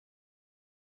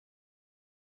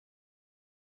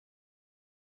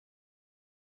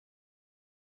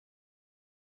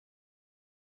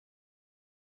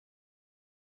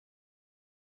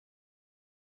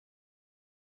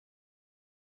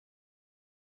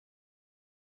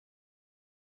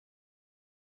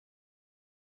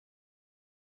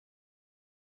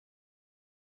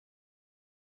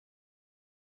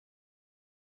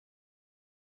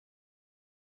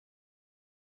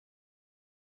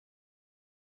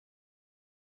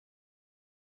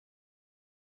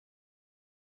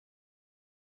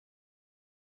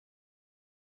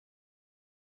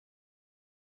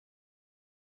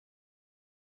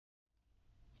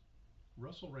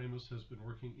Russell Ramos has been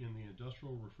working in the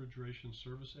industrial refrigeration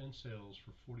service and sales for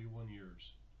 41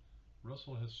 years.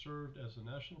 Russell has served as the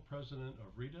national president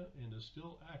of RETA and is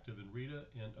still active in RETA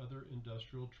and other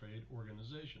industrial trade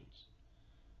organizations.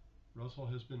 Russell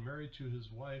has been married to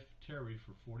his wife, Terry,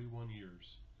 for 41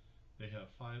 years. They have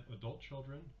 5 adult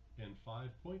children and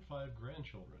 5.5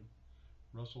 grandchildren.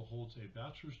 Russell holds a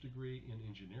bachelor's degree in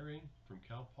engineering from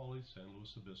Cal Poly San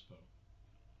Luis Obispo.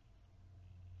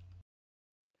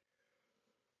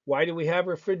 Why do we have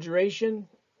refrigeration?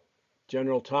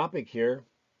 General topic here.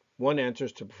 One answer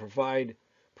is to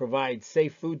provide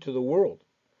safe food to the world.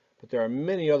 But there are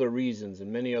many other reasons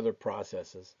and many other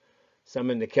processes. Some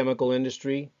in the chemical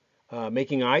industry,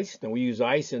 making ice. Now we use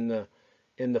ice in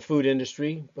the food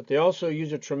industry, but they also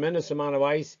use a tremendous amount of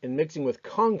ice in mixing with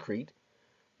concrete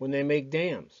when they make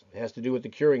dams. It has to do with the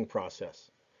curing process.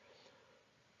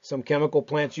 Some chemical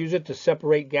plants use it to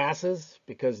separate gases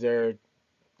because they're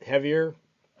heavier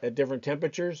at different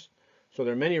temperatures. So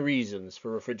there are many reasons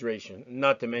for refrigeration,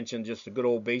 not to mention just a good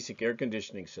old basic air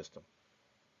conditioning system.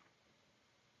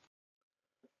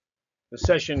 The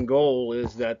session goal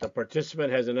is that the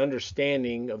participant has an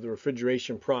understanding of the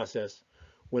refrigeration process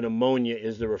when ammonia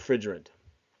is the refrigerant.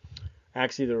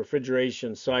 Actually, the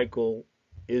refrigeration cycle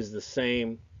is the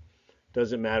same.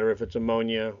 Doesn't matter if it's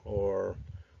ammonia or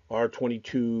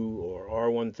R22 or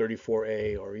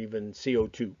R134A or even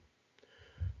CO2.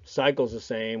 Cycle's the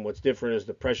same. What's different is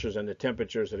the pressures and the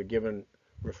temperatures that a given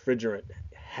refrigerant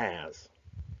has.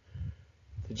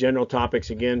 The general topics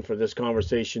again for this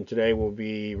conversation today will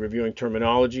be reviewing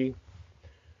terminology,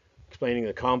 explaining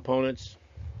the components,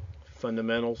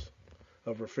 fundamentals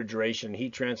of refrigeration and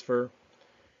heat transfer,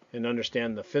 and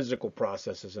understand the physical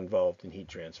processes involved in heat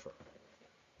transfer.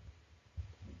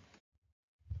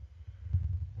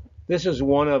 This is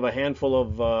one of a handful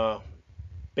of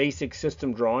basic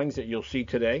system drawings that you'll see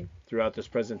today throughout this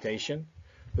presentation.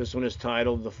 This one is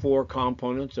titled The 4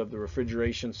 Components of the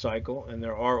Refrigeration Cycle, and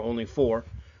there are only 4.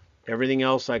 Everything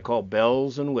else I call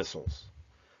bells and whistles.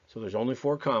 So there's only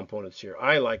 4 components here.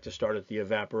 I like to start at the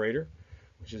evaporator,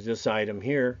 which is this item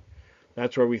here.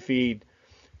 That's where we feed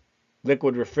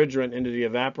liquid refrigerant into the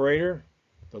evaporator.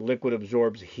 The liquid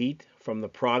absorbs heat from the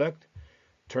product,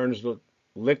 turns the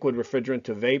liquid refrigerant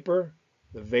to vapor.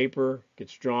 The vapor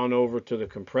gets drawn over to the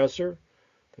compressor.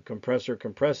 The compressor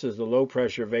compresses the low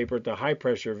pressure vapor to high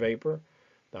pressure vapor.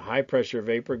 The high pressure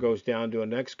vapor goes down to a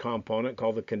next component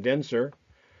called the condenser.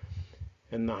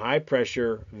 And the high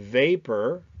pressure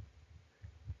vapor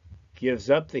gives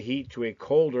up the heat to a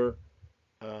colder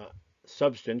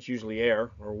substance, usually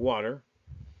air or water.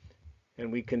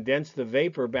 And we condense the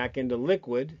vapor back into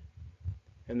liquid.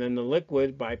 And then the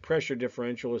liquid, by pressure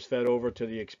differential, is fed over to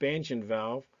the expansion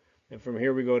valve. And from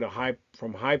here we go to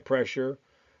from high pressure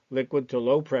liquid to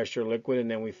low pressure liquid,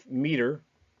 and then we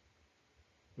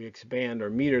expand or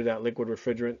meter that liquid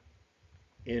refrigerant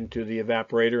into the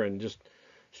evaporator and just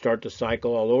start the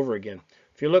cycle all over again.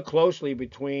 If you look closely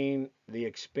between the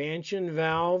expansion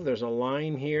valve, there's a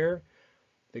line here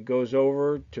that goes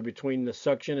over to between the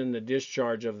suction and the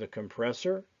discharge of the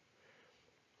compressor.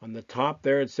 On the top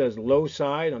there it says low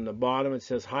side, on the bottom it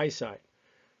says high side.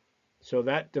 So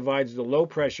that divides the low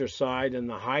pressure side and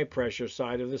the high pressure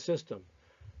side of the system.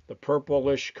 The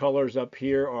purplish colors up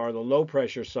here are the low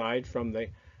pressure side from the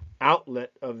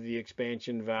outlet of the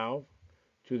expansion valve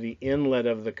to the inlet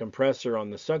of the compressor on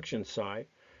the suction side.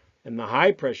 And the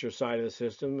high pressure side of the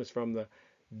system is from the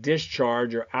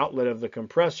discharge or outlet of the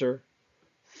compressor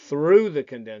through the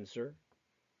condenser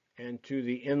and to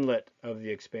the inlet of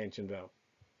the expansion valve.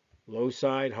 Low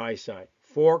side, high side.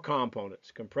 4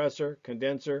 components: compressor,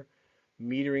 condenser,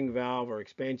 metering valve or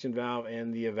expansion valve,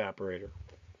 and the evaporator.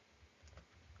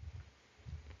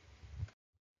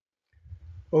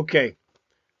 Okay,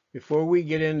 before we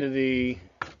get into the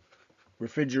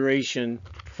refrigeration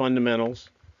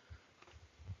fundamentals,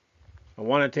 I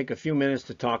want to take a few minutes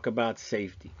to talk about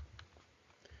safety.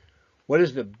 What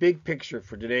is the big picture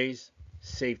for today's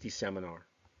safety seminar?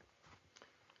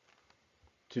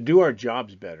 To do our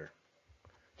jobs better,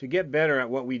 to get better at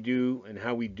what we do and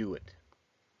how we do it,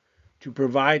 to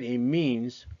provide a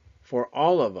means for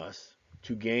all of us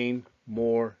to gain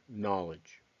more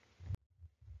knowledge.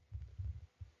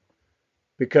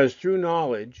 Because through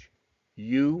knowledge,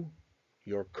 you,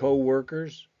 your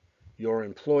co-workers, your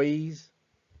employees,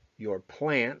 your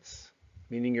plants,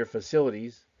 meaning your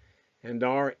facilities, and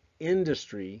our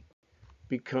industry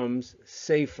becomes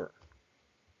safer.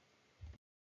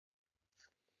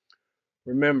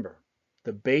 Remember,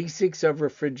 the basics of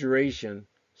refrigeration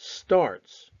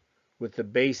starts with the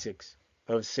basics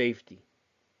of safety.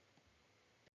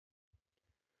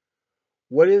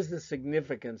 What is the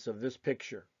significance of this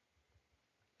picture?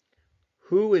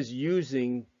 Who is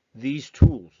using these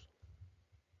tools?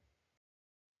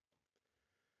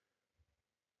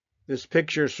 This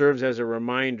picture serves as a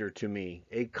reminder to me,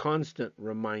 a constant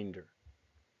reminder.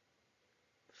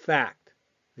 Fact,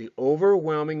 the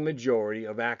overwhelming majority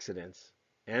of accidents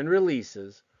and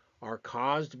releases are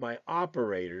caused by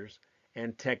operators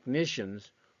and technicians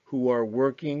who are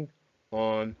working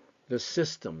on the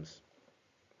systems.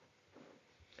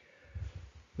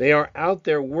 They are out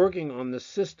there working on the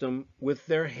system with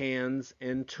their hands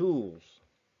and tools.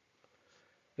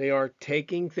 They are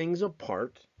taking things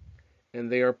apart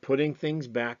and they are putting things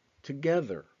back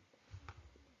together.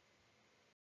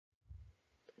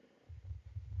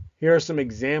 Here are some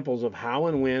examples of how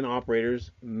and when operators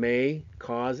may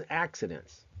cause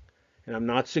accidents. And I'm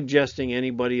not suggesting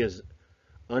anybody is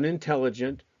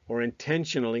unintelligent or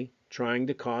intentionally trying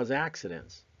to cause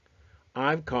accidents.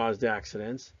 I've caused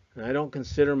accidents, and I don't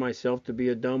consider myself to be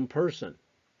a dumb person.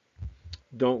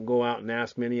 Don't go out and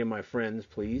ask many of my friends,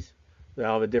 please.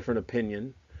 They'll have a different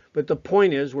opinion. But the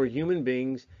point is, we're human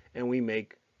beings and we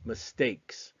make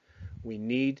mistakes. We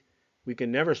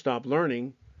can never stop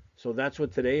learning, so that's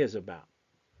what today is about.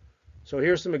 So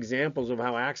here's some examples of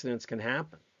how accidents can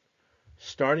happen.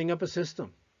 Starting up a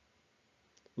system,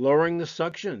 lowering the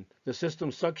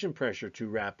system suction pressure too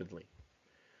rapidly,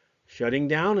 shutting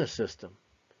down a system,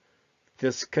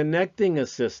 disconnecting a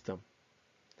system,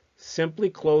 simply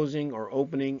closing or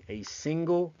opening a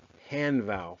single hand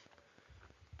valve.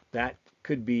 That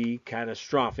could be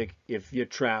catastrophic if you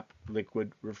trap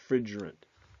liquid refrigerant.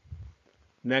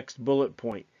 Next bullet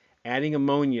point, adding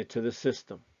ammonia to the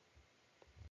system.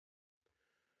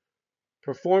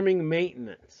 Performing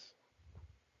maintenance,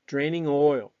 draining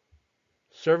oil,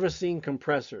 servicing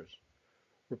compressors,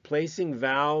 replacing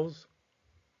valves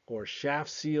or shaft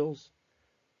seals,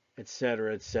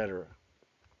 etc., etc.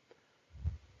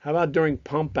 How about during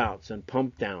pump outs and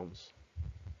pump downs?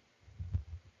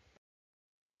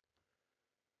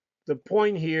 The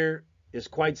point here is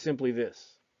quite simply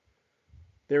this.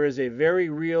 There is a very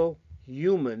real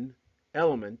human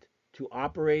element to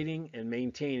operating and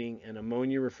maintaining an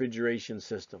ammonia refrigeration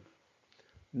system.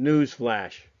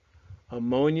 Newsflash,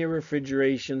 ammonia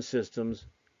refrigeration systems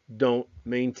don't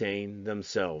maintain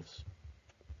themselves.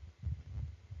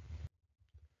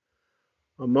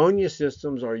 Ammonia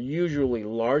systems are usually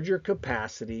larger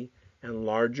capacity and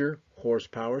larger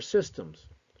horsepower systems,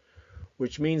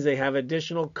 which means they have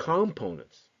additional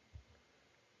components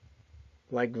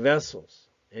like vessels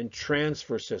and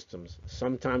transfer systems,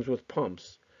 sometimes with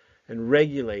pumps, and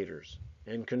regulators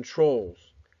and controls,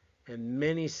 and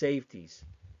many safeties,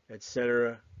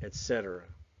 etc., etc.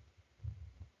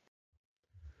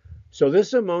 So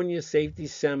this ammonia safety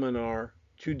seminar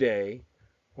today,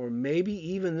 or maybe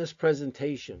even this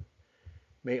presentation,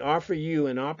 may offer you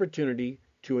an opportunity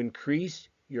to increase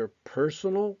your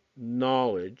personal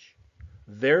knowledge,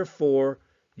 therefore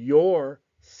your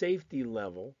safety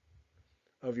level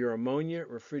of your ammonia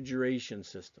refrigeration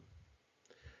system.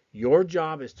 Your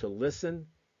job is to listen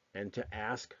and to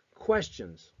ask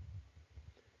questions.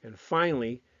 And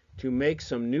finally, to make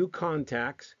some new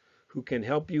contacts who can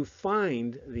help you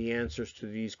find the answers to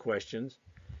these questions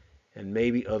and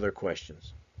maybe other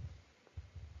questions.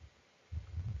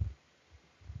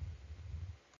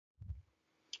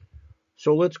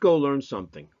 So let's go learn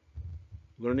something.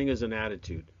 Learning is an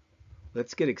attitude.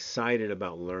 Let's get excited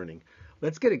about learning.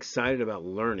 Let's get excited about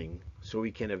learning so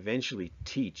we can eventually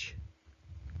teach.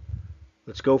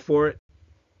 Let's go for it.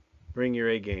 Bring your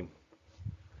A game.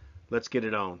 Let's get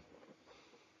it on.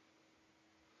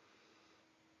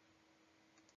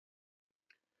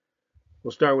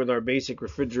 We'll start with our basic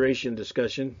refrigeration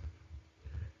discussion.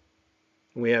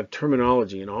 We have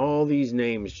terminology, and all these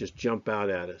names just jump out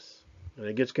at us, and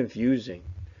it gets confusing.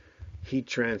 Heat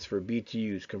transfer,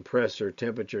 BTUs, compressor,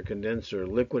 temperature, condenser,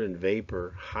 liquid and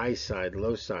vapor, high side,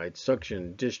 low side,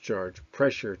 suction, discharge,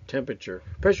 pressure, temperature,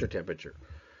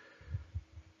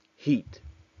 heat,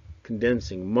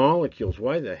 condensing, molecules.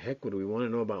 Why the heck would we want to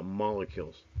know about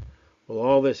molecules? Well,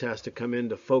 all this has to come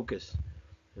into focus,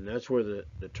 and that's where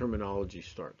the terminology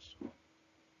starts.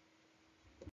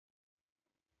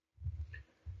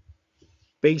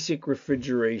 Basic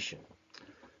refrigeration.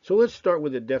 So let's start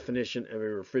with a definition of a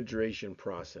refrigeration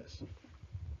process,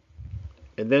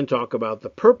 and then talk about the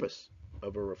purpose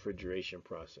of a refrigeration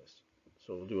process.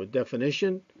 So we'll do a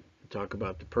definition and talk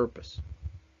about the purpose.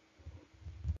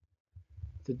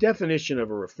 The definition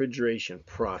of a refrigeration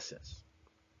process.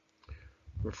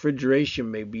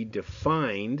 Refrigeration may be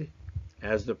defined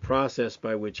as the process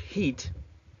by which heat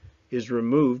is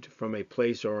removed from a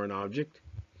place or an object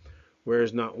where it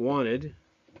is not wanted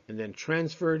and then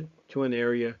transferred to an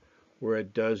area where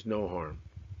it does no harm.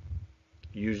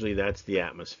 Usually that's the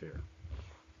atmosphere.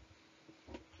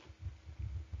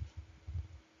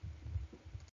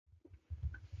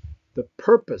 The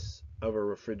purpose of a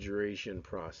refrigeration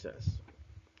process.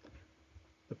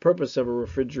 The purpose of a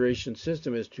refrigeration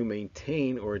system is to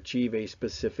maintain or achieve a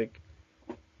specific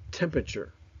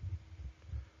temperature.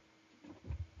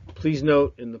 Please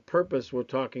note, in the purpose, we're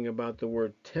talking about the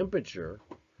word temperature.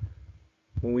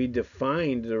 When we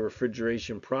defined the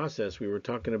refrigeration process, we were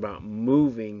talking about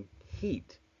moving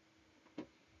heat.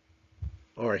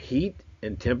 Are heat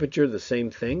and temperature the same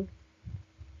thing?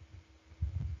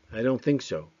 I don't think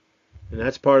so. And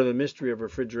that's part of the mystery of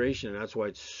refrigeration, and that's why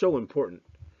it's so important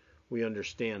we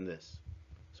understand this.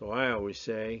 So I always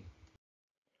say,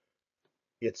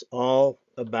 it's all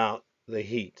about the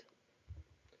heat.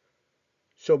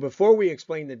 So before we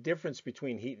explain the difference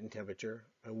between heat and temperature,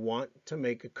 I want to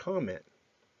make a comment.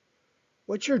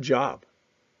 What's your job?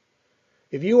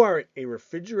 If you are a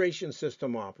refrigeration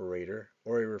system operator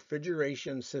or a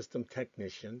refrigeration system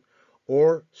technician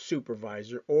or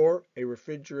supervisor or a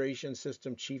refrigeration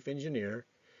system chief engineer,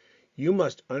 you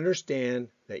must understand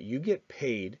that you get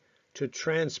paid to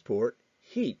transport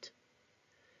heat.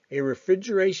 A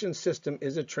refrigeration system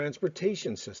is a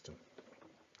transportation system,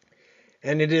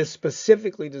 and it is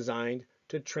specifically designed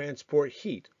to transport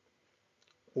heat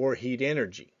or heat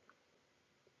energy.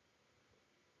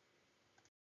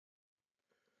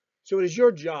 So it is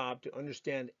your job to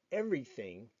understand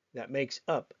everything that makes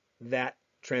up that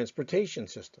transportation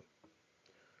system.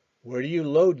 Where do you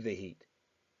load the heat?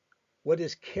 What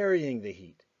is carrying the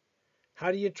heat?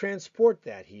 How do you transport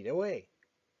that heat away?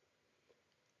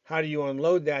 How do you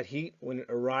unload that heat when it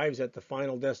arrives at the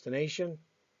final destination?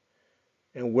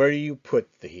 And where do you put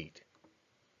the heat?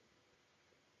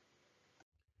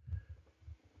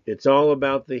 It's all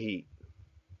about the heat.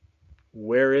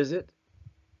 Where is it?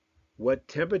 What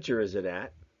temperature is it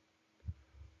at?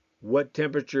 What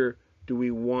temperature do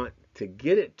we want to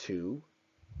get it to?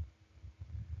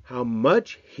 How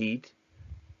much heat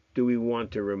do we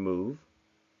want to remove?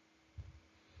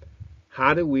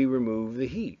 How do we remove the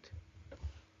heat?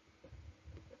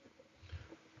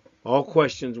 All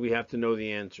questions we have to know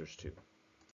the answers to.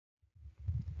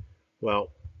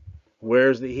 Well,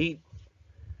 where's the heat?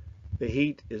 The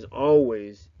heat is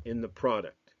always in the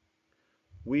product.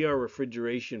 We are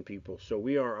refrigeration people, so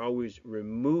we are always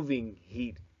removing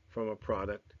heat from a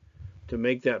product to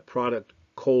make that product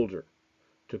colder,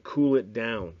 to cool it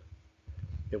down.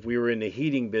 If we were in the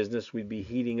heating business, we'd be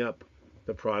heating up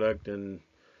the product, and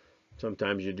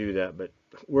sometimes you do that, but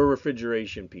we're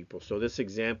refrigeration people. So this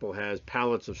example has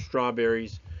pallets of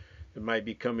strawberries that might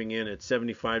be coming in at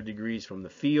 75 degrees from the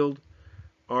field.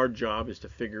 Our job is to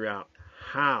figure out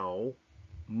how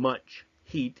much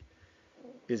heat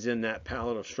is in that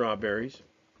pallet of strawberries,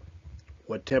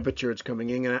 what temperature it's coming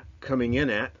in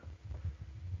at,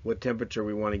 what temperature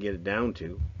we want to get it down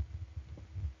to,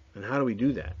 and how do we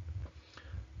do that?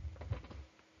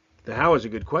 The how is a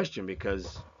good question,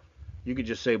 because you could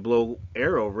just say blow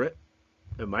air over it.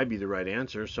 It might be the right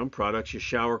answer. Some products you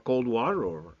shower cold water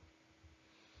over.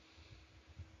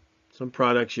 Some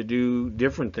products you do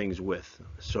different things with.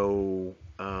 So,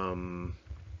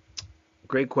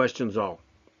 great questions all.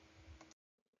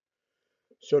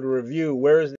 So to review,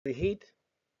 where is the heat?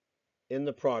 In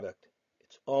the product.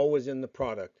 It's always in the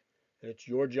product. And it's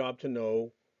your job to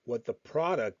know what the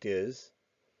product is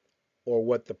or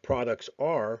what the products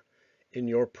are in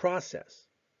your process.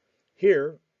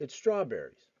 Here, it's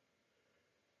strawberries.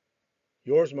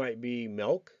 Yours might be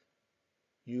milk.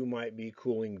 You might be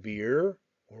cooling beer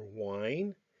or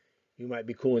wine. You might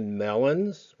be cooling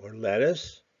melons or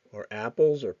lettuce or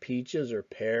apples or peaches or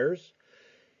pears.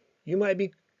 You might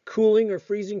be cooling or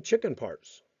freezing chicken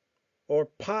parts or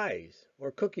pies or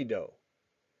cookie dough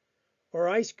or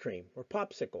ice cream or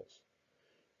popsicles.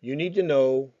 You need to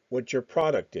know what your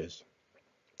product is.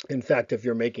 In fact, if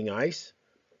you're making ice,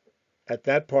 at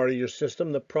that part of your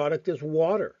system, the product is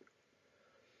water.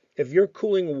 If you're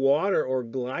cooling water or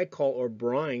glycol or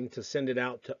brine to send it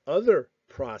out to other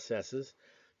processes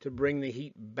to bring the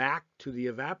heat back to the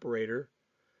evaporator,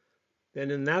 then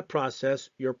in that process,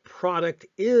 your product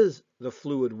is the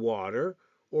fluid water,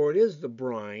 or it is the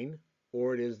brine,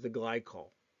 or it is the glycol.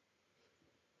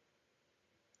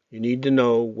 You need to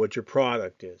know what your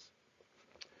product is.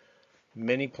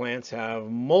 Many plants have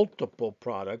multiple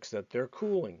products that they're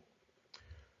cooling.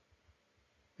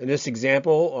 In this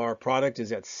example, our product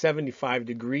is at 75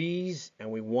 degrees and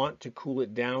we want to cool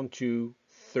it down to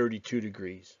 32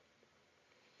 degrees.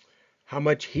 How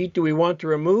much heat do we want to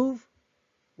remove?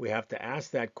 We have to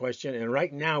ask that question, and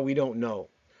right now we don't know.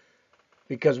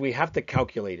 because we have to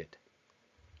calculate it.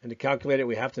 And to calculate it,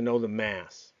 we have to know the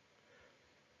mass.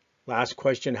 Last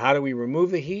question, how do we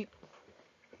remove the heat?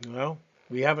 Well,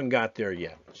 we haven't got there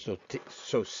yet,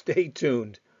 so stay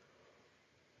tuned.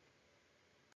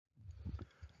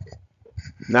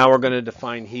 Now we're going to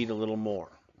define heat a little more.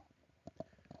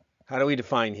 How do we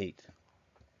define heat?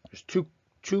 There's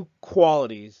two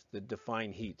qualities that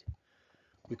define heat.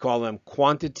 We call them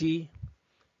quantity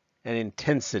and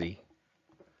intensity.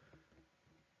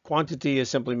 Quantity is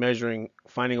simply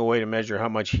finding a way to measure how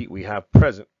much heat we have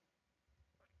present.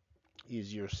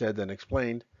 Easier said than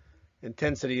explained.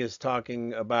 Intensity is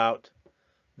talking about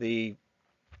the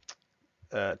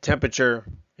temperature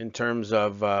in terms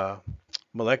of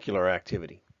molecular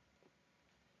activity.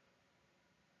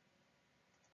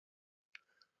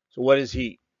 So what is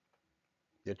heat?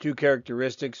 The two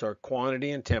characteristics are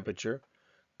quantity and temperature.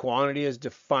 Quantity is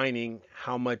defining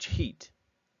how much heat,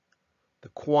 the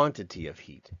quantity of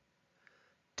heat.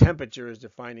 Temperature is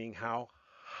defining how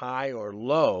high or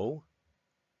low,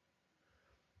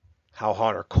 how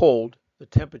hot or cold the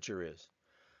temperature is.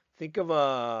 Think of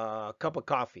a cup of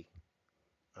coffee.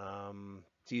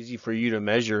 It's easy for you to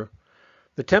measure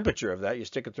the temperature of that. You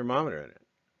stick a thermometer in it.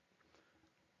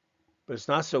 But it's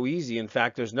not so easy. In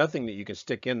fact, there's nothing that you can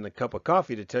stick in the cup of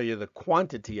coffee to tell you the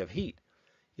quantity of heat.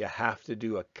 You have to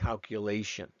do a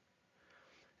calculation.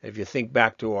 If you think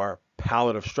back to our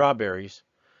pallet of strawberries,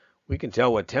 we can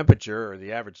tell what temperature or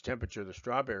the average temperature the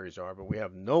strawberries are, but we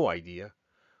have no idea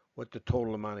what the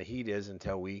total amount of heat is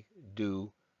until we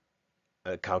do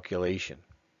a calculation.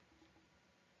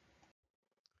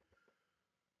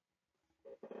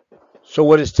 So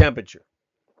what is temperature?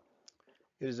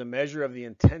 It is a measure of the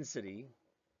intensity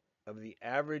of the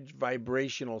average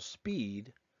vibrational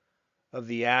speed of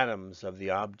the atoms of the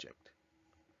object.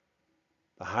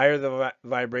 The higher the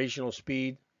vibrational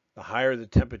speed, the higher the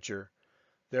temperature.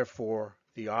 Therefore,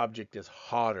 the object is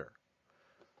hotter.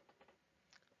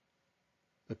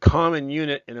 The common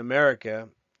unit in America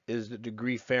is the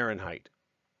degree Fahrenheit.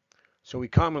 So we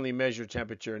commonly measure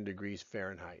temperature in degrees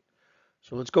Fahrenheit.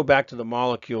 So let's go back to the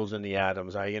molecules and the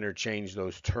atoms. I interchange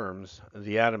those terms.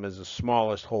 The atom is the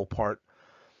smallest whole part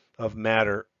of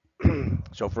matter.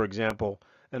 So for example,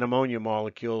 an ammonia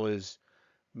molecule is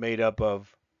made up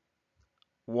of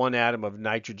one atom of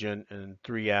nitrogen and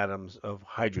 3 atoms of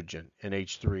hydrogen,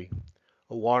 NH3.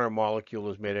 A water molecule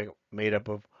is made up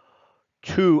of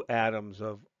 2 atoms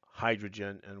of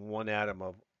hydrogen and 1 atom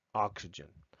of oxygen.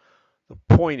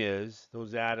 The point is,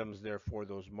 those atoms, therefore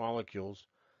those molecules,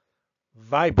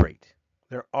 vibrate.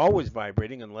 They're always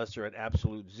vibrating unless they're at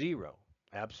absolute zero.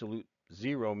 Absolute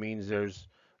zero means there's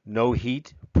no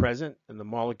heat present and the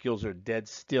molecules are dead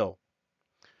still.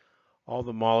 All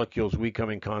the molecules we come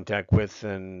in contact with,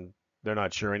 and they're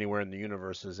not sure anywhere in the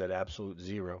universe, is at absolute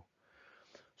zero.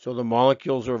 So the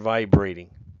molecules are vibrating.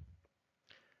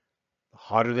 The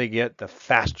hotter they get, the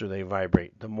faster they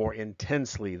vibrate, the more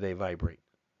intensely they vibrate.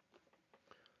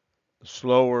 The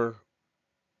slower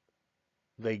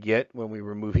they get when we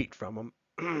remove heat from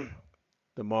them,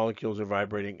 the molecules are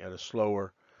vibrating at a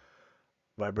slower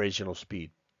vibrational speed,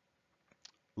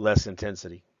 less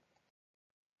intensity.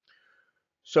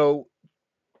 So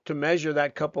to measure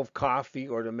that cup of coffee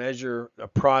or to measure a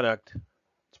product,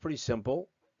 it's pretty simple.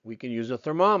 We can use a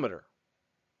thermometer.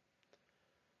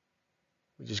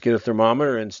 We just get a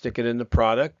thermometer and stick it in the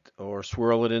product or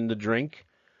swirl it in the drink.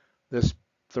 This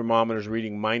thermometer is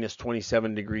reading minus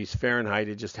 27 degrees Fahrenheit.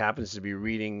 It just happens to be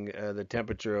reading the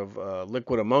temperature of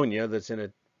liquid ammonia that's in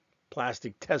a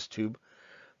plastic test tube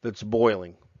that's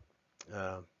boiling.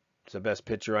 It's the best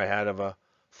picture I had of a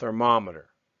thermometer.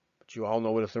 But you all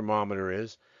know what a thermometer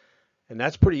is. And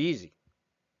that's pretty easy.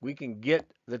 We can get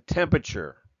the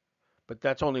temperature, but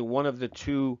that's only one of the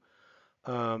two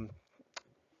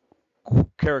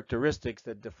characteristics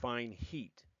that define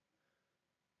heat.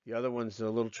 The other one's a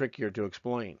little trickier to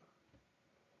explain.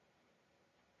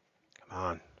 Come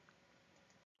on.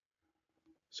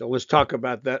 So let's talk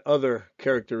about that other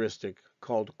characteristic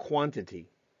called quantity.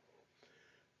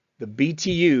 The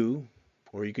BTU,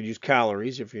 or you could use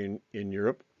calories if you're in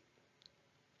Europe.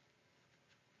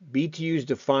 BTUs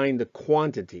define the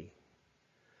quantity.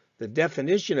 The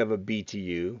definition of a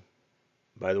BTU,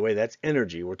 by the way, that's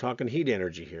energy. We're talking heat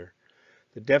energy here.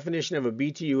 The definition of a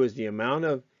BTU is the amount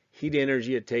of heat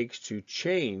energy it takes to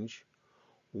change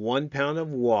 1 pound of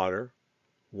water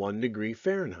 1 degree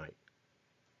Fahrenheit.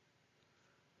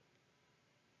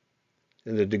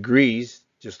 And the degrees,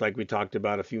 just like we talked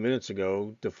about a few minutes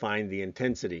ago, define the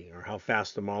intensity, or how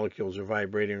fast the molecules are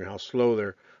vibrating or how slow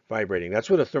they're vibrating. That's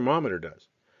what a thermometer does.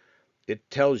 It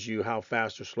tells you how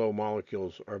fast or slow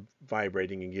molecules are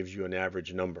vibrating and gives you an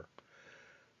average number.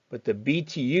 But the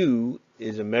BTU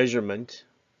is a measurement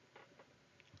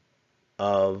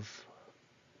of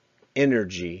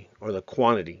energy, or the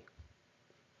quantity.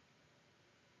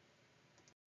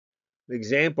 The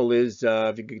example is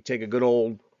if you could take a good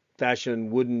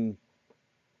old-fashioned wooden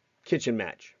kitchen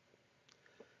match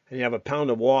and you have a pound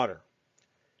of water.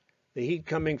 The heat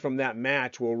coming from that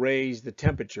match will raise the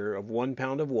temperature of 1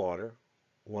 pound of water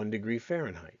 1 degree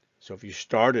Fahrenheit. So if you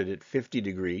started at 50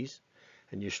 degrees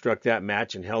and you struck that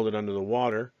match and held it under the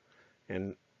water,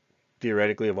 and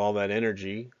theoretically if all that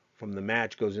energy from the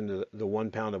match goes into the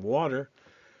 1 pound of water,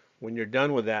 when you're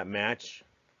done with that match,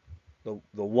 the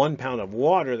 1 pound of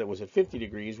water that was at 50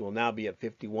 degrees will now be at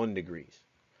 51 degrees.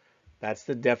 That's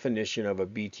the definition of a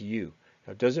BTU.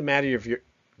 Now, it doesn't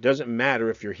matter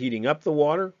if you're heating up the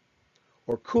water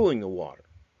or cooling the water.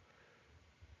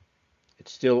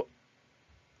 It's still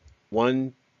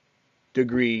 1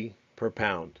 degree per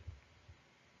pound.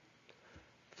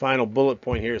 Final bullet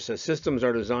point here says systems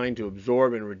are designed to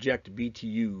absorb and reject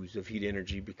BTUs of heat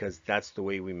energy because that's the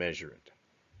way we measure it.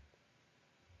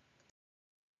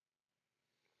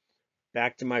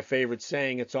 Back to my favorite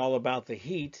saying, it's all about the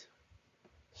heat.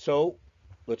 So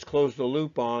let's close the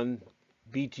loop on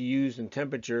BTUs and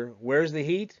temperature. Where's the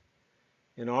heat?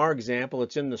 In our example,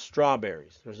 it's in the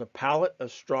strawberries. There's a pallet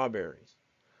of strawberries.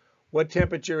 What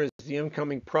temperature is the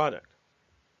incoming product?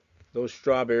 Those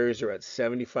strawberries are at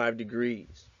 75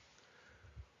 degrees.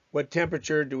 What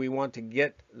temperature do we want to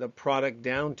get the product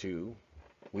down to?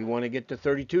 We want to get to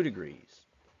 32 degrees.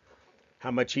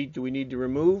 How much heat do we need to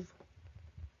remove?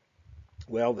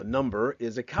 Well, the number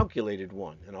is a calculated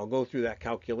one, and I'll go through that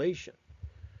calculation.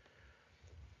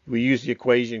 We use the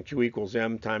equation Q equals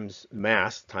M times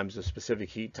mass times the specific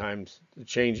heat times the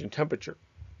change in temperature.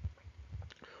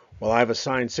 Well, I've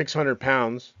assigned 600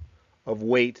 pounds of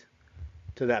weight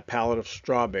to that pallet of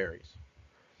strawberries.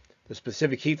 The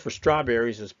specific heat for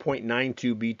strawberries is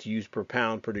 0.92 BTUs per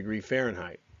pound per degree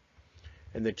Fahrenheit.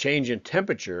 And the change in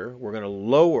temperature, we're going to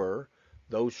lower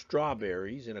those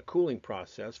strawberries in a cooling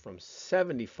process from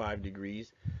 75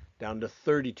 degrees down to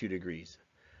 32 degrees.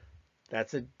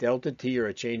 That's a delta T, or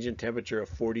a change in temperature, of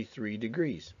 43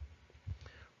 degrees.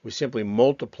 We simply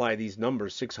multiply these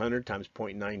numbers, 600 times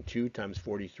 0.92 times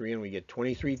 43, and we get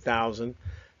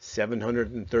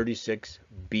 23,736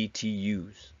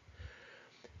 BTUs.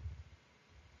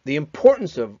 The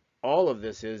importance of all of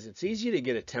this is it's easy to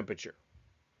get a temperature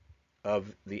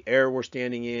of the air we're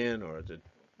standing in, or the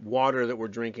water that we're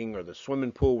drinking, or the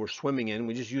swimming pool we're swimming in.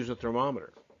 We just use a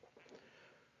thermometer.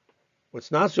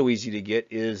 What's not so easy to get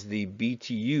is the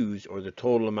BTUs, or the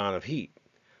total amount of heat,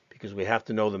 because we have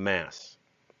to know the mass.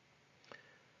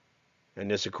 And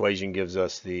this equation gives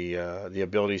us the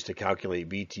abilities to calculate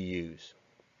BTUs.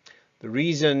 The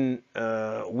reason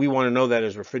we want to know that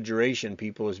as refrigeration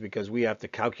people is because we have to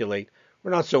calculate.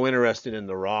 We're not so interested in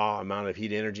the raw amount of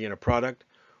heat energy in a product.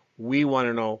 We want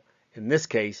to know, in this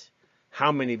case,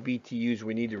 how many BTUs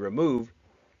we need to remove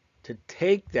to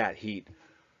take that heat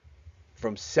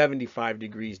from 75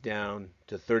 degrees down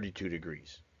to 32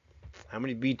 degrees. How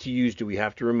many BTUs do we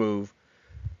have to remove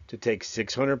to take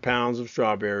 600 pounds of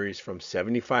strawberries from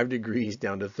 75 degrees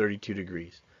down to 32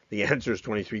 degrees? The answer is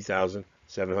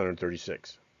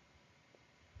 23,736.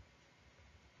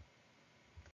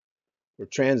 We're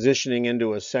transitioning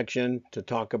into a section to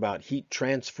talk about heat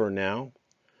transfer now.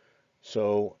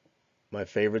 So my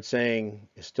favorite saying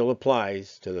still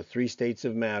applies to the 3 states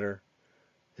of matter.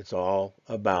 It's all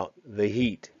about the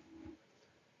heat.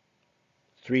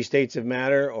 3 states of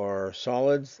matter are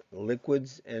solids,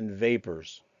 liquids, and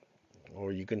vapors.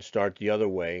 Or you can start the other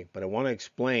way, but I want to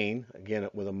explain, again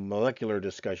with a molecular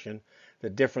discussion, the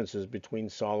differences between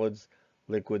solids,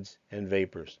 liquids, and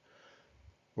vapors.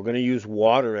 We're going to use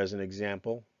water as an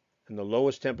example, and the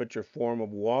lowest temperature form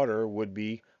of water would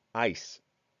be ice.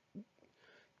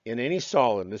 In any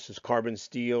solid, this is carbon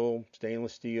steel,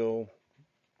 stainless steel,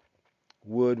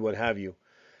 wood, what have you.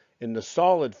 In the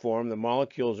solid form, the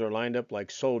molecules are lined up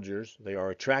like soldiers. They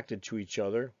are attracted to each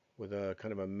other with a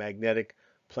kind of a magnetic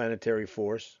planetary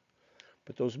force.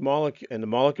 But those molecules, and the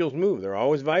molecules move. They're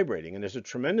always vibrating, and there's a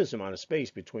tremendous amount of space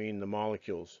between the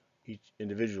molecules, each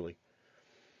individually.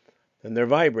 And they're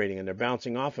vibrating, and they're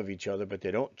bouncing off of each other, but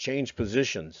they don't change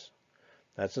positions.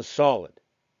 That's a solid.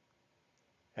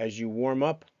 As you warm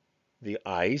up the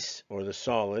ice or the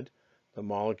solid, the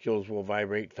molecules will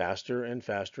vibrate faster and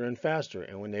faster and faster.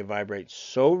 And when they vibrate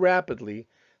so rapidly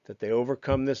that they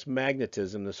overcome this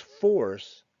magnetism, this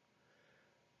force,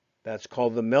 that's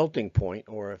called the melting point,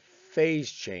 or a phase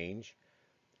change.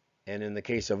 And in the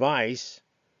case of ice,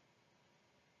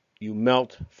 you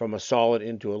melt from a solid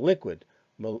into a liquid.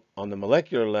 On the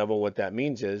molecular level, what that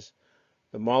means is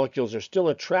the molecules are still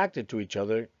attracted to each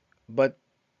other, but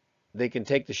they can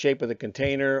take the shape of the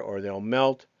container or they'll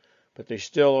melt, but they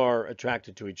still are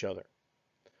attracted to each other.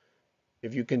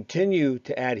 If you continue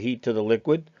to add heat to the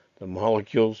liquid, the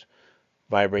molecules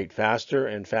vibrate faster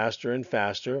and faster and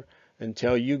faster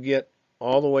until you get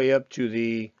all the way up to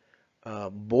the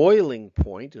boiling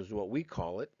point, is what we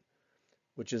call it,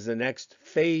 which is the next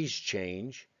phase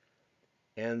change.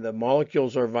 And the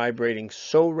molecules are vibrating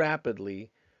so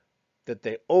rapidly that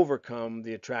they overcome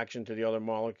the attraction to the other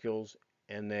molecules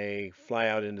and they fly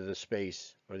out into the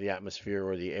space or the atmosphere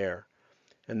or the air.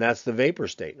 And that's the vapor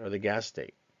state or the gas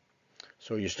state.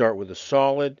 So you start with a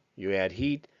solid, you add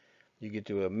heat, you get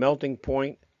to a melting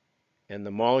point, and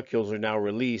the molecules are now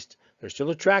released. They're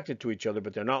still attracted to each other,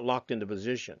 but they're not locked into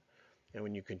position. And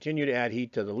when you continue to add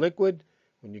heat to the liquid,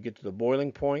 when you get to the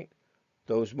boiling point,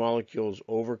 those molecules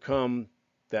overcome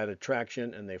that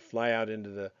attraction and they fly out into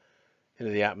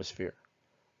the atmosphere.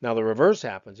 Now the reverse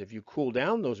happens. If you cool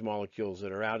down those molecules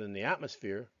that are out in the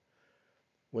atmosphere,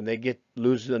 when they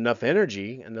lose enough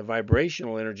energy and the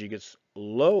vibrational energy gets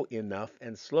low enough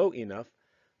and slow enough,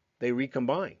 they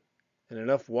recombine. And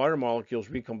enough water molecules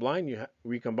recombine,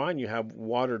 you have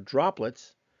water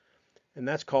droplets, and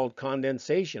that's called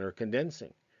condensation or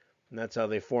condensing. And that's how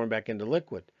they form back into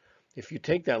liquid. If you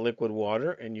take that liquid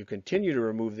water and you continue to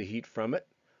remove the heat from it,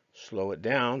 slow it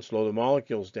down, slow the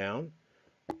molecules down,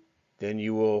 then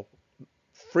you will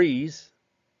freeze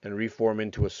and reform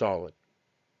into a solid.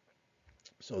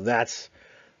 So that's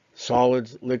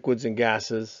solids, liquids, and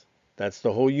gases. That's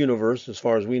the whole universe as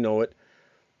far as we know it.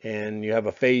 And you have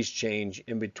a phase change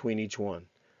in between each one.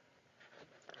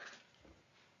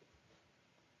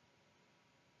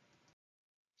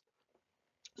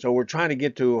 So we're trying to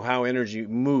get to how energy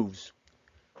moves.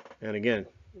 And again,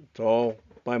 it's all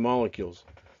by molecules.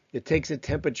 It takes a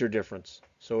temperature difference.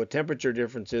 So a temperature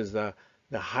difference is the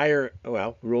higher,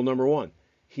 well, rule number one,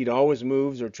 heat always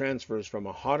moves or transfers from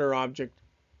a hotter object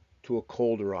to a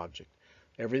colder object.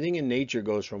 Everything in nature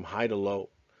goes from high to low.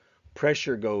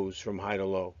 Pressure goes from high to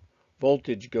low.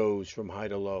 Voltage goes from high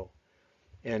to low.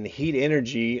 And heat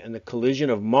energy and the collision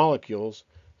of molecules,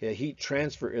 the heat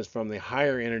transfer is from the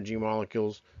higher energy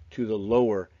molecules to the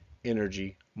lower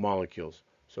energy molecules.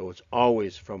 So it's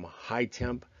always from high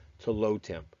temp to low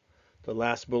temp. The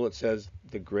last bullet says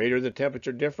the greater the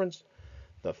temperature difference,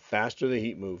 the faster the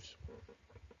heat moves.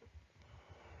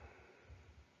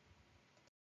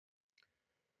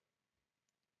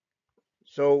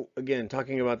 So again,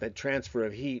 talking about that transfer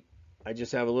of heat, I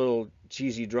just have a little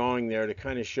cheesy drawing there to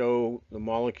kind of show the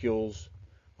molecules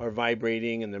are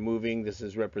vibrating and they're moving. This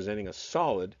is representing a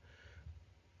solid.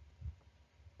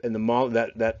 And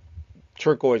that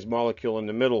turquoise molecule in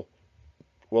the middle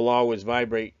will always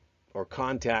vibrate or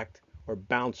contact or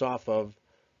bounce off of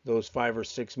those 5 or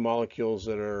 6 molecules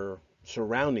that are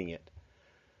surrounding it.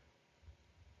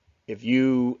 If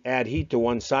you add heat to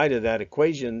one side of that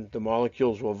equation, the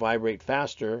molecules will vibrate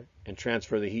faster and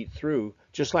transfer the heat through,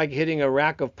 just like hitting a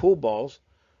rack of pool balls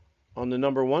on the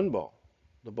number 1 ball.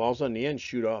 The balls on the end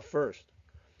shoot off first.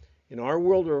 In our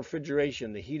world of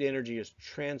refrigeration, the heat energy is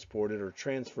transported or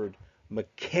transferred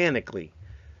mechanically.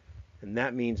 And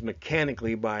that means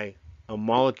mechanically by a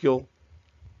molecule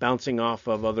bouncing off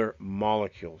of other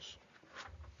molecules.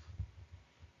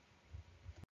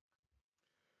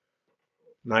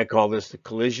 And I call this the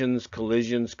collisions,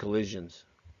 collisions, collisions.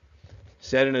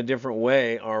 Said in a different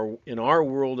way, in our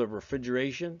world of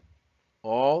refrigeration,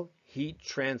 all heat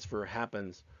transfer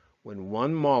happens when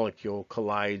one molecule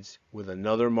collides with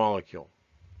another molecule,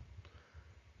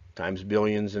 times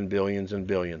billions and billions and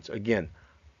billions. Again,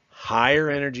 higher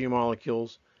energy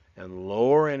molecules and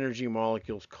lower energy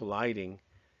molecules colliding,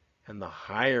 and the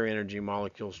higher energy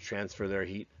molecules transfer their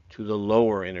heat to the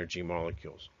lower energy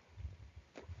molecules.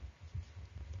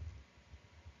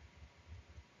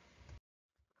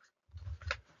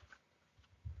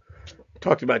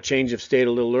 Talked about change of state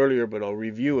a little earlier, but I'll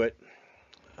review it.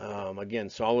 Again,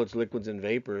 solids, liquids, and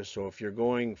vapors. So if you're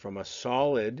going from a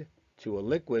solid to a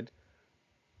liquid,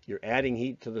 you're adding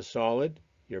heat to the solid,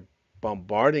 you're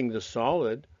bombarding the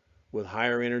solid with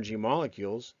higher energy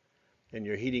molecules, and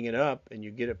you're heating it up, and you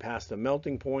get it past the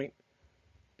melting point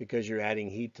because you're adding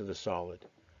heat to the solid.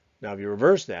 Now, if you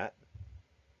reverse that,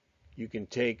 you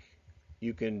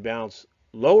can bounce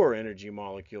lower energy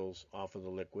molecules off of the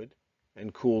liquid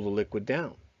and cool the liquid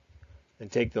down, and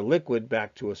take the liquid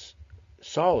back to a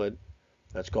solid.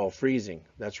 That's called freezing.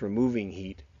 That's removing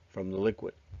heat from the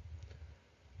liquid.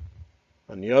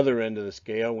 On the other end of the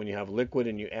scale, when you have liquid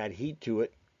and you add heat to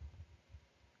it,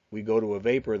 we go to a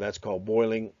vapor. That's called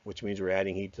boiling, which means we're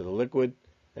adding heat to the liquid.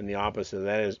 And the opposite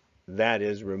of that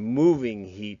is removing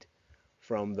heat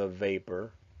from the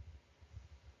vapor,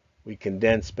 we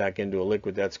condense back into a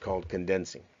liquid. That's called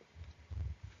condensing.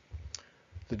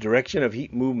 The direction of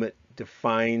heat movement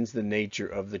defines the nature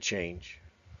of the change.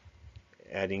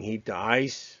 Adding heat to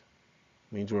ice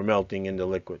means we're melting into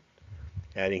liquid.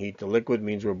 Adding heat to liquid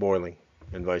means we're boiling,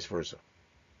 and vice versa.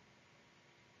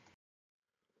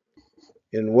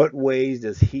 In what ways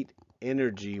does heat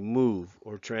energy move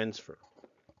or transfer?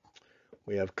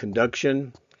 We have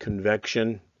conduction,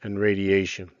 convection, and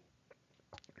radiation.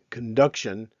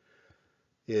 Conduction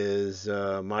is,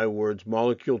 my words,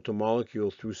 molecule to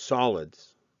molecule through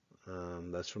solids.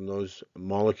 That's from those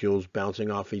molecules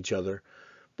bouncing off each other.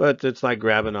 But it's like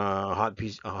grabbing a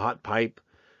hot pipe,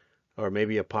 or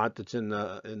maybe a pot that's in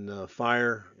the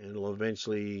fire, and it'll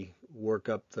eventually work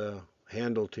up the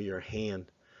handle to your hand.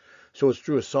 So it's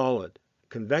through a solid.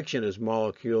 Convection is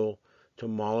molecule to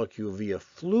molecule via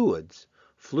fluids.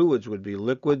 Fluids would be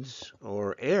liquids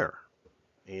or air.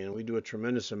 And we do a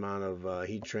tremendous amount of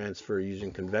heat transfer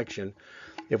using convection.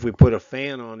 If we put a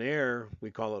fan on air,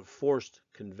 we call it forced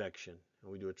convection.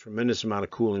 And we do a tremendous amount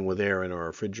of cooling with air in our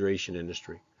refrigeration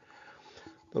industry.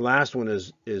 The last one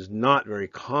is not very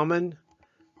common,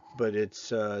 but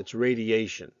it's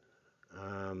radiation.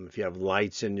 If you have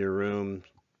lights in your room,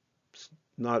 it's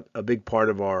not a big part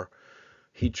of our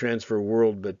heat transfer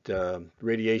world, but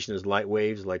radiation is light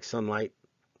waves like sunlight,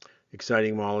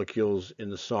 exciting molecules in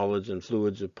the solids and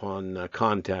fluids upon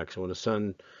contact. So when the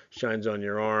sun shines on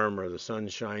your arm, or the sun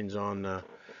shines on a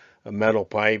metal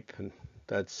pipe, and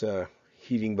that's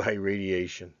heating by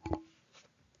radiation.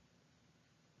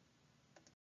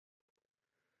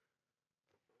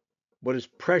 What is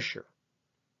pressure?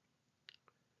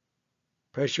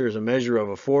 Pressure is a measure of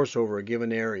a force over a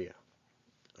given area.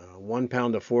 1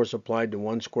 pound of force applied to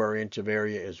 1 square inch of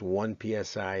area is 1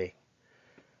 psi,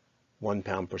 1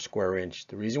 pound per square inch.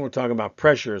 The reason we're talking about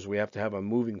pressure is we have to have a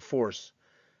moving force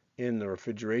in the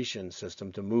refrigeration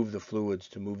system to move the fluids,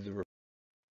 to move the.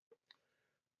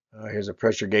 Here's a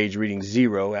pressure gauge reading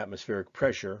 0 atmospheric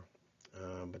pressure,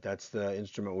 but that's the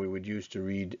instrument we would use to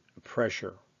read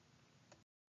pressure.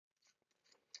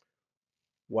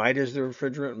 Why does the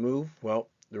refrigerant move? Well,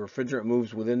 the refrigerant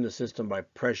moves within the system by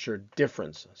pressure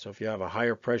difference. So if you have a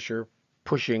higher pressure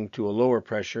pushing to a lower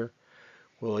pressure,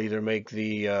 we'll either make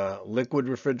the liquid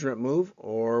refrigerant move,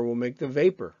 or we'll make the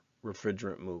vapor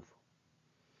refrigerant move.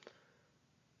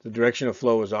 The direction of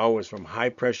flow is always from high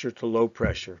pressure to low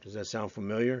pressure. Does that sound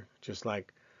familiar? Just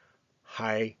like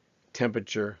high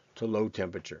temperature to low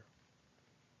temperature.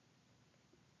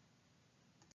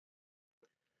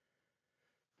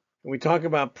 When we talk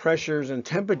about pressures and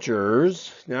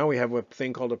temperatures, now we have a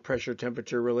thing called a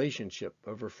pressure-temperature relationship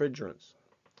of refrigerants.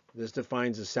 This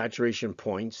defines the saturation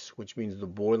points, which means the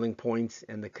boiling points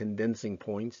and the condensing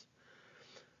points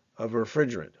of a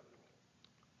refrigerant.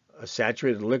 A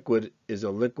saturated liquid is a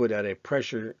liquid at a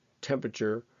pressure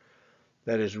temperature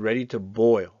that is ready to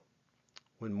boil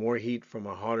when more heat from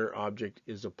a hotter object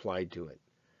is applied to it.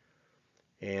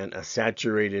 And a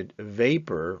saturated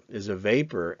vapor is a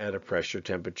vapor at a pressure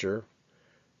temperature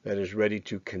that is ready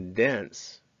to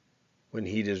condense when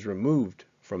heat is removed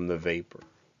from the vapor.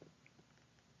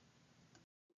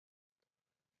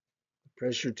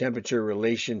 Pressure temperature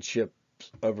relationships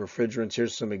of refrigerants.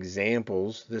 Here's some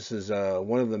examples. This is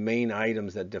one of the main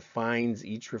items that defines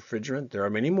each refrigerant. There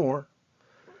are many more: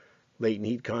 latent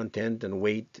heat content and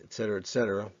weight, etc.,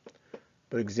 etc.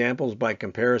 But examples by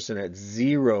comparison: at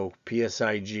 0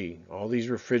 psig, all these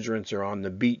refrigerants are on the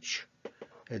beach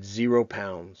at 0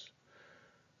 pounds.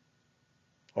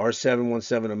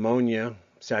 R717 ammonia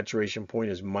saturation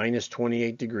point is minus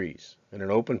 28 degrees. In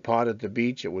an open pot at the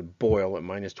beach, it would boil at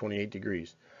minus 28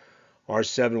 degrees.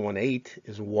 R718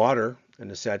 is water, and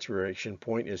the saturation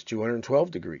point is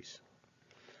 212 degrees.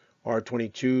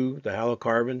 R22, the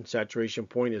halocarbon, saturation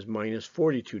point is minus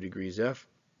 42 degrees F.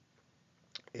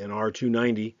 And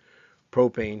R290,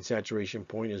 propane, saturation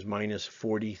point is minus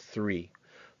 43.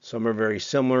 Some are very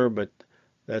similar, but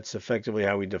that's effectively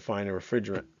how we define a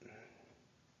refrigerant.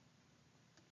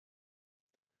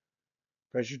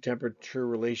 Pressure temperature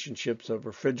relationships of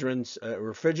refrigerants. A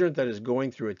refrigerant that is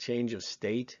going through a change of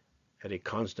state at a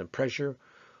constant pressure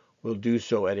will do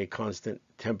so at a constant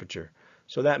temperature.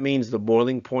 So that means the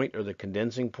boiling point or the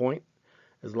condensing point,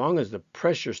 as long as the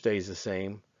pressure stays the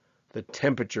same, the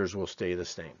temperatures will stay the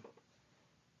same.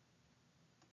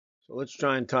 So let's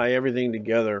try and tie everything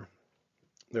together.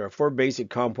 There are 4 basic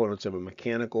components of a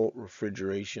mechanical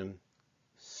refrigeration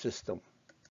system.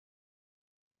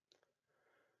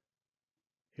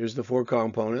 Here's the 4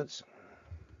 components: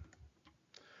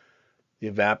 the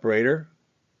evaporator,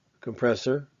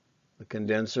 compressor, the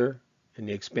condenser, and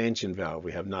the expansion valve.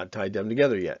 We have not tied them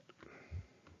together yet.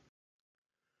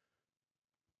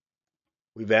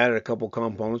 We've added a couple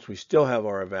components. We still have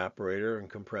our evaporator and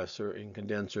compressor and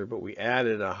condenser, but we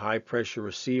added a high pressure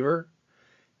receiver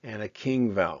and a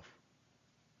king valve.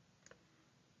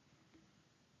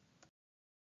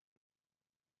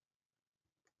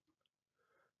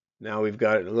 Now we've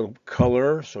got a little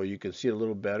color so you can see it a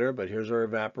little better, but here's our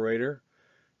evaporator,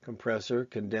 compressor,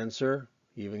 condenser.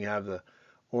 You even have the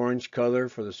orange color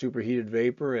for the superheated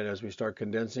vapor, and as we start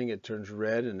condensing it turns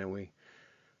red, and then we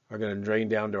are going to drain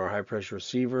down to our high pressure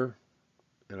receiver,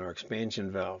 and our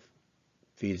expansion valve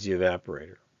feeds the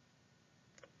evaporator.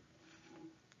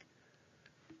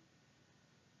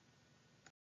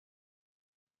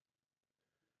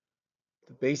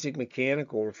 The basic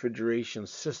mechanical refrigeration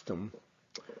system.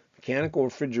 Mechanical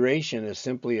refrigeration is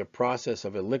simply a process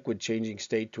of a liquid changing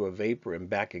state to a vapor and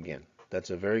back again.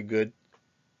 That's a very good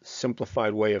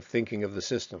simplified way of thinking of the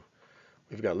system.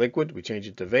 We've got liquid, we change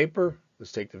it to vapor.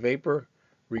 Let's take the vapor,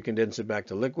 recondense it back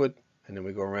to liquid, and then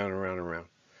we go around and around and around.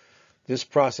 This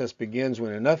process begins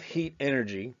when enough heat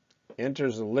energy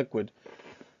enters the liquid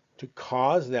to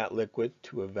cause that liquid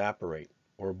to evaporate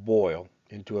or boil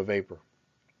into a vapor.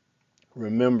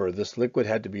 Remember, this liquid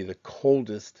had to be the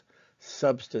coldest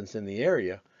substance in the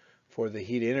area for the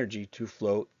heat energy to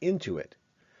flow into it.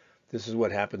 This is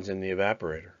what happens in the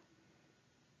evaporator.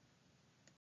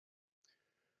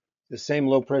 The same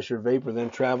low pressure vapor then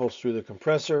travels through the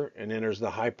compressor and enters the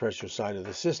high pressure side of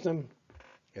the system.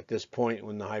 At this point,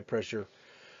 when the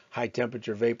high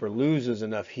temperature vapor loses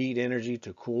enough heat energy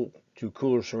to cool to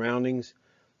cooler surroundings,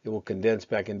 it will condense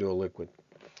back into a liquid.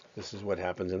 This is what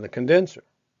happens in the condenser.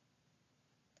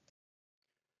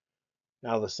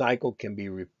 Now the cycle can be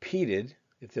repeated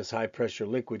if this high pressure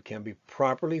liquid can be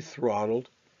properly throttled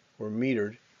or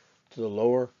metered to the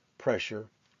lower pressure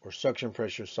or suction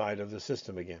pressure side of the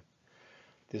system again.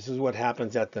 This is what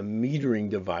happens at the metering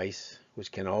device,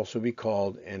 which can also be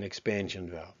called an expansion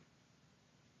valve.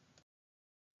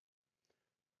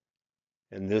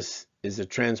 And this is a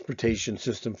transportation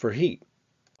system for heat.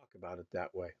 Talk about it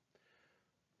that way.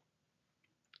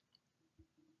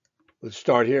 Let's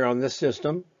start here on this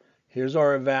system. Here's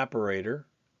our evaporator.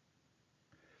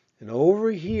 And over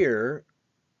here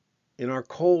in our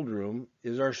cold room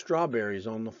is our strawberries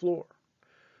on the floor.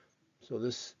 So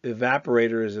this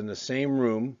evaporator is in the same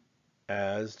room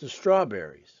as the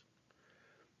strawberries.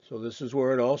 So this is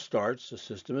where it all starts. The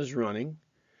system is running.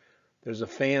 There's a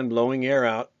fan blowing air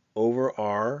out over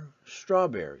our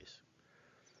strawberries.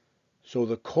 So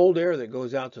the cold air that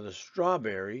goes out to the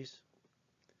strawberries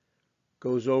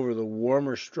goes over the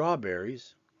warmer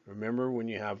strawberries. Remember, when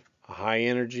you have high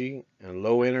energy and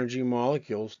low energy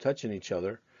molecules touching each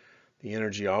other, the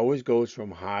energy always goes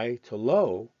from high to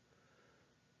low.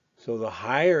 So the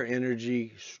higher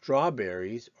energy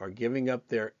strawberries are giving up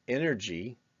their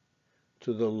energy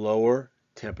to the lower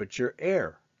temperature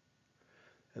air.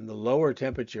 And the lower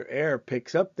temperature air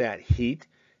picks up that heat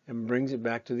and brings it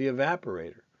back to the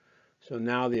evaporator. So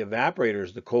now the evaporator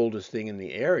is the coldest thing in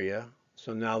the area.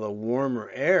 So now the warmer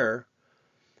air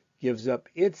gives up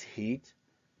its heat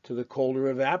to the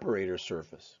colder evaporator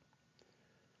surface.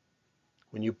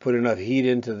 When you put enough heat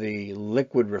into the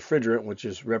liquid refrigerant, which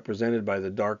is represented by the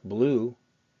dark blue,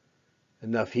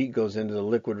 enough heat goes into the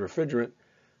liquid refrigerant,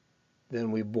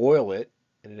 then we boil it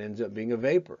and it ends up being a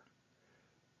vapor.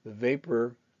 The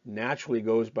vapor naturally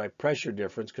goes by pressure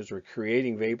difference because we're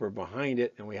creating vapor behind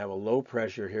it, and we have a low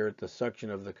pressure here at the suction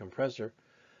of the compressor.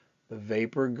 The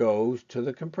vapor goes to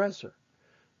the compressor.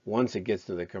 Once it gets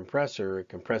to the compressor, it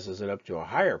compresses it up to a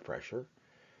higher pressure,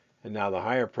 and now the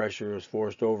higher pressure is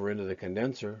forced over into the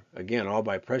condenser, again all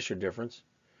by pressure difference.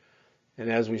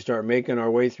 And as we start making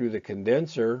our way through the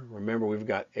condenser, remember we've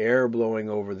got air blowing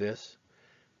over this,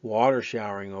 water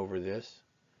showering over this.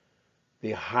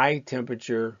 The high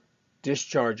temperature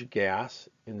discharge gas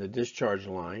in the discharge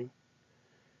line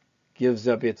gives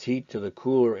up its heat to the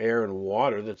cooler air and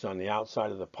water that's on the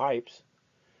outside of the pipes,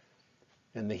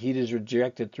 and the heat is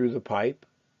rejected through the pipe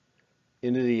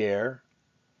into the air,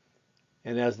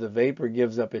 and as the vapor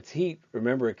gives up its heat,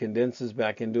 remember it condenses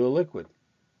back into a liquid.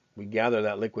 We gather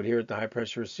that liquid here at the high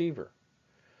pressure receiver.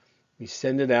 We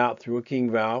send it out through a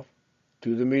king valve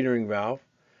to the metering valve,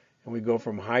 and we go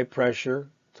from high pressure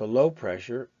to low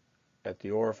pressure at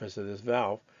the orifice of this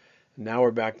valve. And now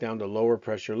we're back down to lower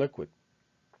pressure liquid.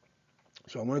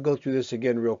 So I'm going to go through this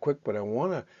again real quick, but I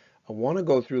want to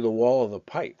go through the wall of the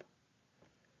pipe.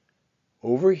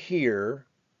 Over here,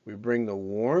 we bring the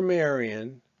warm air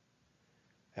in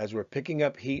as we're picking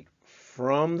up heat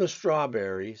from the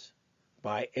strawberries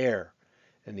by air.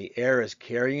 And the air is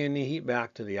carrying the heat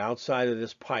back to the outside of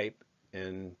this pipe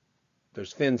and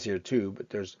there's fins here too, but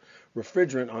there's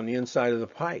refrigerant on the inside of the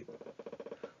pipe.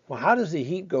 Well, how does the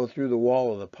heat go through the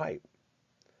wall of the pipe?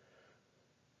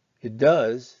 It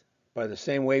does by the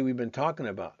same way we've been talking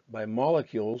about, by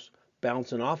molecules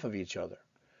bouncing off of each other.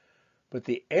 But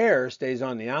the air stays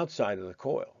on the outside of the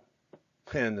coil,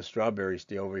 and the strawberries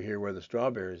stay over here where the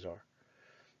strawberries are.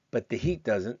 But the heat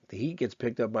doesn't. The heat gets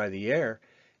picked up by the air,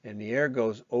 and the air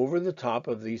goes over the top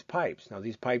of these pipes. Now,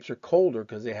 these pipes are colder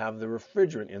because they have the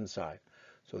refrigerant inside.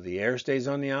 So the air stays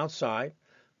on the outside.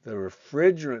 The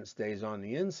refrigerant stays on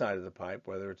the inside of the pipe,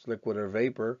 whether it's liquid or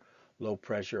vapor, low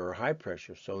pressure or high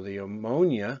pressure. So the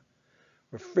ammonia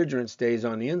refrigerant stays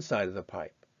on the inside of the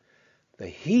pipe. The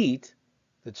heat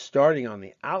that's starting on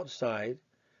the outside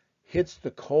hits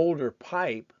the colder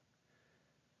pipe,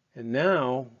 and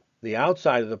now the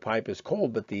outside of the pipe is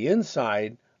cold, but the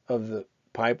inside of the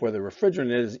pipe where the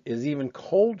refrigerant is even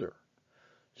colder.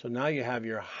 So now you have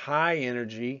your high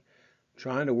energy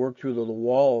trying to work through the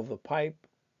wall of the pipe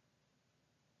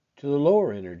to the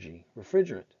lower energy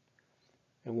refrigerant.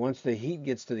 And once the heat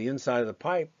gets to the inside of the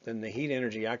pipe, then the heat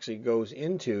energy actually goes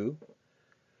into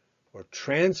or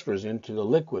transfers into the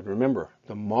liquid. Remember,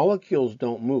 the molecules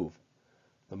don't move.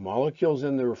 The molecules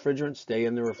in the refrigerant stay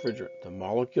in the refrigerant. The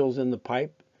molecules in the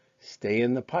pipe stay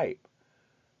in the pipe.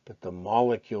 But the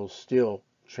molecules still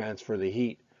transfer the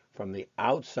heat from the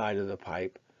outside of the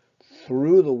pipe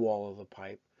through the wall of the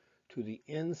pipe to the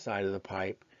inside of the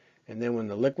pipe. And then when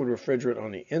the liquid refrigerant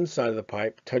on the inside of the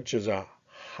pipe touches a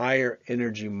higher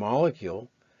energy molecule,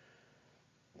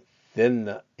 then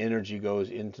the energy goes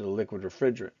into the liquid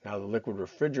refrigerant. Now the liquid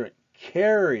refrigerant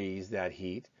carries that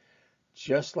heat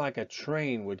just like a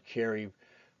train would carry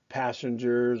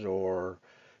passengers or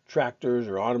tractors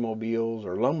or automobiles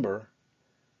or lumber.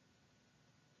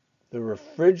 The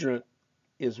refrigerant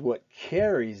is what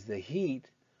carries the heat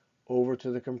over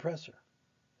to the compressor.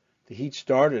 The heat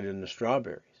started in the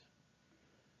strawberries,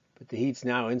 but the heat's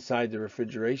now inside the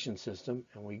refrigeration system,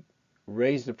 and we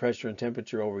raise the pressure and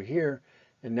temperature over here.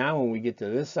 And now when we get to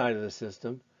this side of the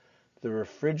system, the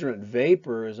refrigerant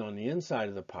vapor is on the inside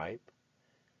of the pipe,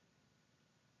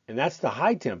 and that's the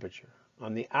high temperature.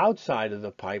 On the outside of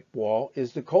the pipe wall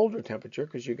is the colder temperature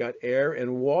because you got air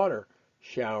and water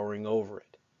showering over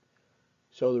it.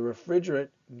 So the refrigerant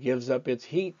gives up its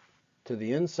heat to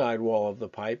the inside wall of the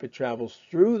pipe. It travels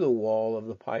through the wall of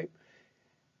the pipe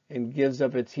and gives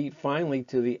up its heat finally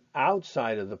to the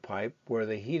outside of the pipe, where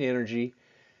the heat energy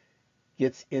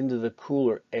gets into the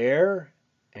cooler air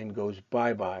and goes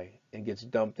bye-bye and gets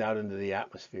dumped out into the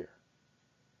atmosphere.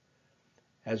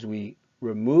 As we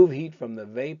remove heat from the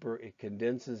vapor, it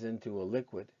condenses into a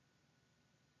liquid,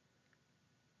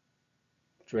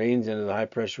 drains into the high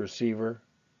pressure receiver.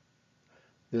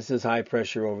 This is high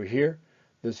pressure over here.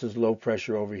 This is low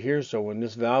pressure over here. So when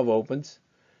this valve opens,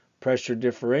 pressure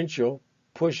differential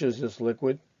pushes this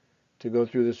liquid to go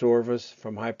through this orifice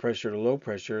from high pressure to low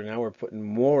pressure. And now we're putting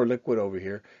more liquid over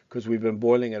here because we've been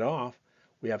boiling it off.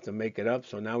 We have to make it up.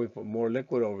 So now we put more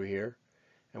liquid over here,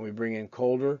 and we bring in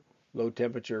colder, low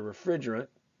temperature refrigerant.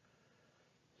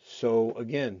 So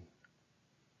again,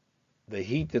 the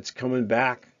heat that's coming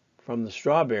back from the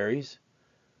strawberries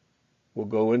will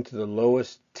go into the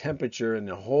lowest temperature in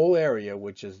the whole area,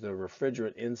 which is the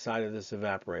refrigerant inside of this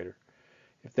evaporator.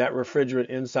 If that refrigerant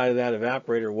inside of that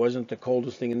evaporator wasn't the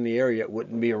coldest thing in the area, it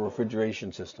wouldn't be a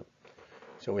refrigeration system.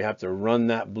 So we have to run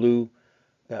that blue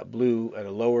at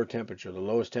a lower temperature, the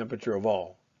lowest temperature of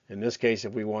all. In this case,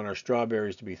 if we want our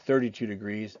strawberries to be 32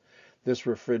 degrees, this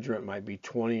refrigerant might be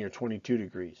 20 or 22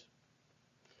 degrees.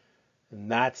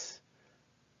 And that's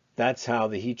how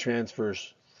the heat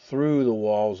transfers through the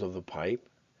walls of the pipe.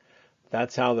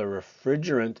 That's how the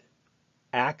refrigerant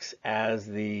acts as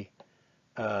the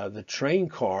train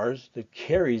cars that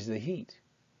carries the heat.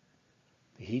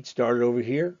 The heat started over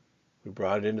here. We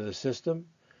brought it into the system.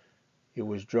 It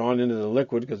was drawn into the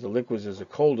liquid because the liquid is the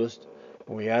coldest.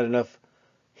 When we add enough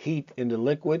heat into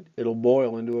liquid, it'll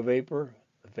boil into a vapor.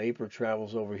 The vapor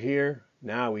travels over here.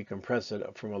 Now we compress it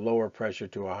up from a lower pressure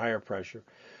to a higher pressure.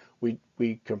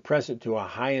 We compress it to a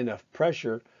high enough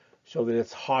pressure so that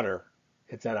it's hotter.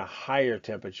 It's at a higher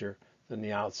temperature than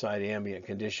the outside ambient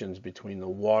conditions between the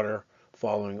water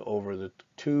falling over the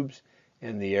tubes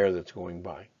and the air that's going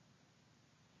by.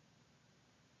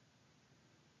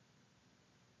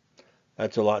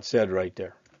 That's a lot said right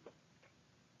there.